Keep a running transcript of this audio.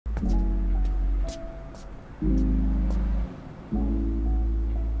The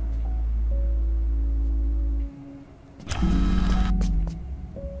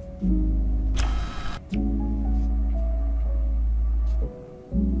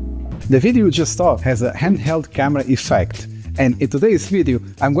video you just saw has a handheld camera effect, and in today's video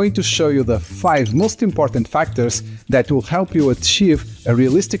I'm going to show you the 5 most important factors that will help you achieve a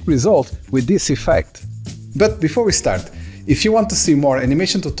realistic result with this effect. But before we start, if you want to see more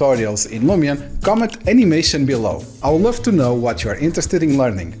animation tutorials in Lumion, comment animation below. I would love to know what you are interested in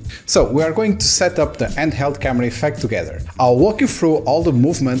learning. So we are going to set up the handheld camera effect together. I'll walk you through all the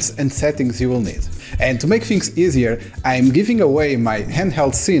movements and settings you will need. And to make things easier, I am giving away my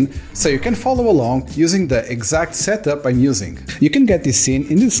handheld scene so you can follow along using the exact setup I'm using. You can get this scene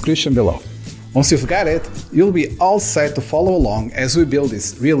in the description below. Once you've got it, you'll be all set to follow along as we build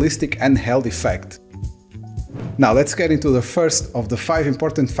this realistic handheld effect. Now let's get into the first of the 5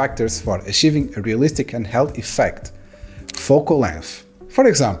 important factors for achieving a realistic handheld effect: focal length. For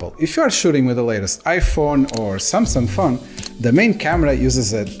example, if you are shooting with the latest iPhone or Samsung phone, the main camera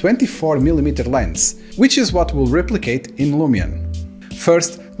uses a 24mm lens, which is what we'll replicate in Lumion.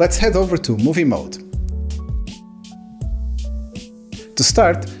 First, let's head over to Movie Mode. To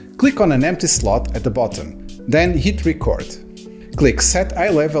start, click on an empty slot at the bottom, then hit Record. Click Set Eye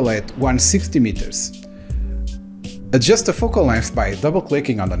Level at 160 meters. Adjust the focal length by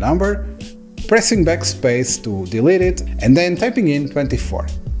double-clicking on the number, pressing backspace to delete it, and then typing in 24.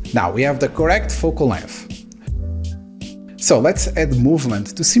 Now we have the correct focal length. So let's add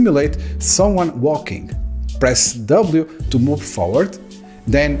movement to simulate someone walking. Press W to move forward,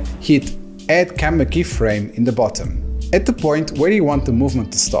 then hit Add Camera Keyframe in the bottom, at the point where you want the movement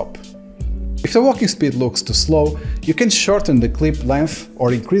to stop. If the walking speed looks too slow, you can shorten the clip length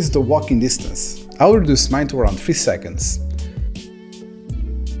or increase the walking distance. I'll reduce mine to around 3 seconds.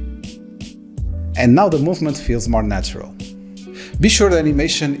 And now the movement feels more natural. Be sure the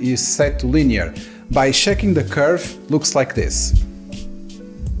animation is set to linear. By checking the curve, looks like this.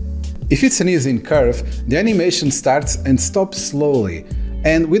 If it's an easy curve, the animation starts and stops slowly,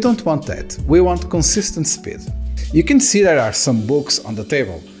 and we don't want that, we want consistent speed. You can see there are some books on the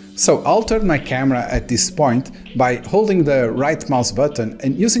table, so I'll turn my camera at this point by holding the right mouse button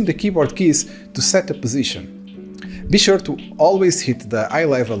and using the keyboard keys to set the position. Be sure to always hit the eye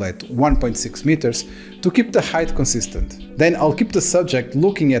level at 1.6 meters to keep the height consistent. Then I'll keep the subject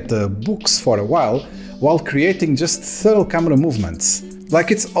looking at the books for a while creating just subtle camera movements,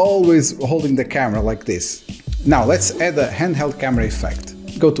 like it's always holding the camera like this. Now let's add a handheld camera effect.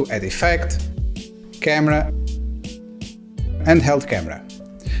 Go to Add Effect, Camera, Handheld Camera.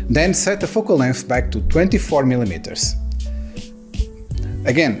 Then set the focal length back to 24mm.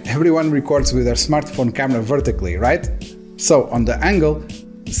 Again, everyone records with their smartphone camera vertically, right? So on the angle,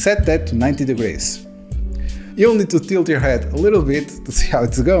 set that to 90 degrees. You'll need to tilt your head a little bit to see how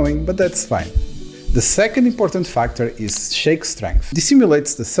it's going, but that's fine. The second important factor is shake strength. This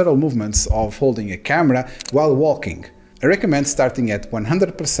simulates the subtle movements of holding a camera while walking. I recommend starting at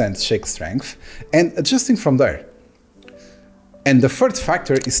 100% shake strength and adjusting from there. And the third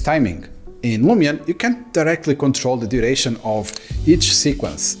factor is timing. In Lumion, you can't directly control the duration of each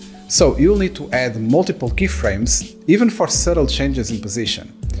sequence, so you'll need to add multiple keyframes, even for subtle changes in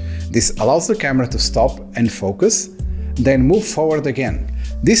position. This allows the camera to stop and focus, then move forward again.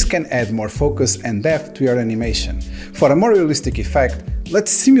 This can add more focus and depth to your animation. For a more realistic effect,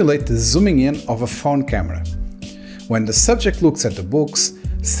 let's simulate the zooming in of a phone camera. When the subject looks at the books,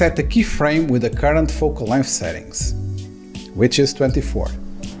 set a keyframe with the current focal length settings, which is 24.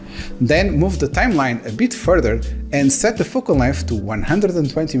 Then move the timeline a bit further and set the focal length to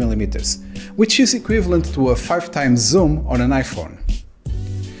 120mm, which is equivalent to a 5x zoom on an iPhone.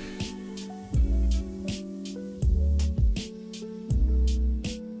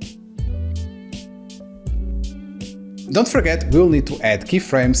 Don't forget, we'll need to add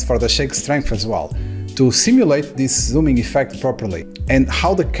keyframes for the shake strength as well, to simulate this zooming effect properly, and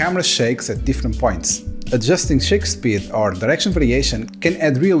how the camera shakes at different points. Adjusting shake speed or direction variation can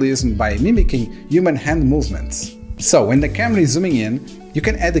add realism by mimicking human hand movements. So when the camera is zooming in, you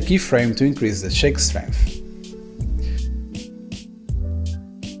can add a keyframe to increase the shake strength.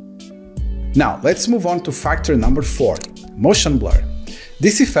 Now let's move on to factor number 4, motion blur.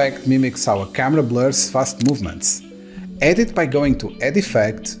 This effect mimics how a camera blurs fast movements. Add it by going to Add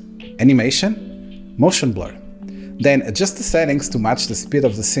Effect, Animation, Motion Blur. Then adjust the settings to match the speed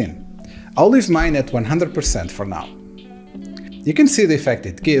of the scene. I'll leave mine at 100% for now. You can see the effect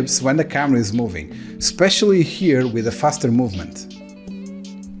it gives when the camera is moving, especially here with a faster movement.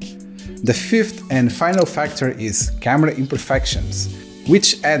 The fifth and final factor is camera imperfections.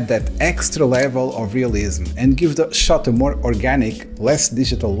 which add that extra level of realism and give the shot a more organic, less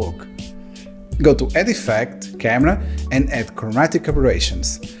digital look. Go to Add Effect, Camera, and add chromatic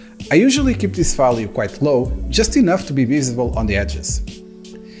aberrations. I usually keep this value quite low, just enough to be visible on the edges.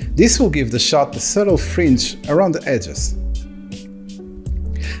 This will give the shot a subtle fringe around the edges.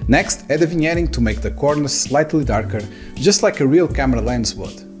 Next, add a vignetting to make the corners slightly darker, just like a real camera lens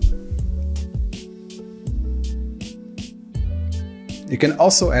would. You can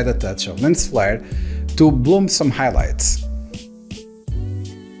also add a touch of lens flare to bloom some highlights.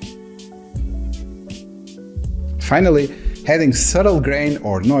 Finally, adding subtle grain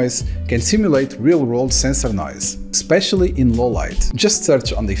or noise can simulate real-world sensor noise, especially in low light. Just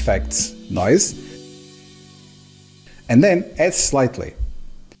search on the effects Noise, and then add slightly.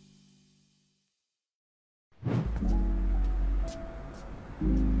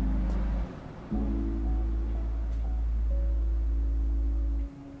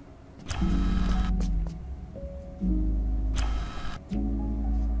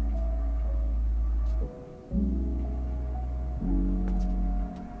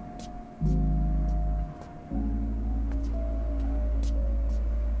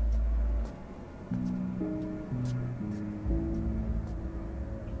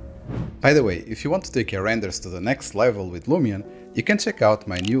 By the way, if you want to take your renders to the next level with Lumion, you can check out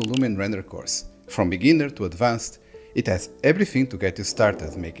my new Lumion Render course. From beginner to advanced, it has everything to get you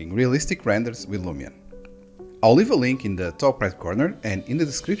started making realistic renders with Lumion. I'll leave a link in the top right corner and in the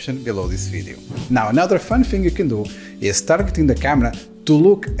description below this video. Now, another fun thing you can do is targeting the camera to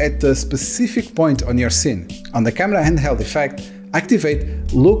look at a specific point on your scene. On the camera handheld effect,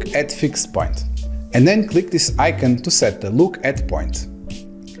 activate Look at Fixed Point, and then click this icon to set the Look at point.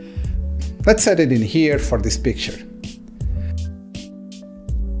 Let's set it in here for this picture.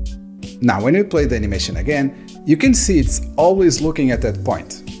 Now when we play the animation again, you can see it's always looking at that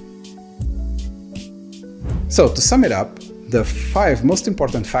point. So to sum it up, the 5 most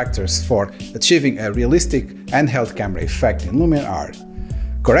important factors for achieving a realistic handheld camera effect in Lumion are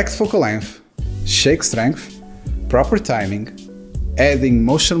correct focal length, shake strength, proper timing, adding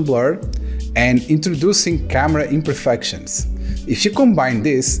motion blur, and introducing camera imperfections. If you combine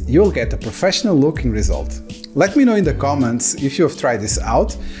this, you'll get a professional looking result. Let me know in the comments if you have tried this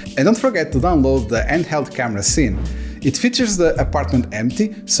out, and don't forget to download the handheld camera scene. It features the apartment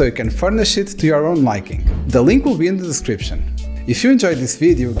empty, so you can furnish it to your own liking. The link will be in the description. If you enjoyed this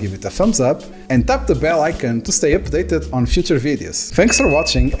video, give it a thumbs up and tap the bell icon to stay updated on future videos. Thanks for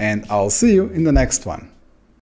watching, and I'll see you in the next one.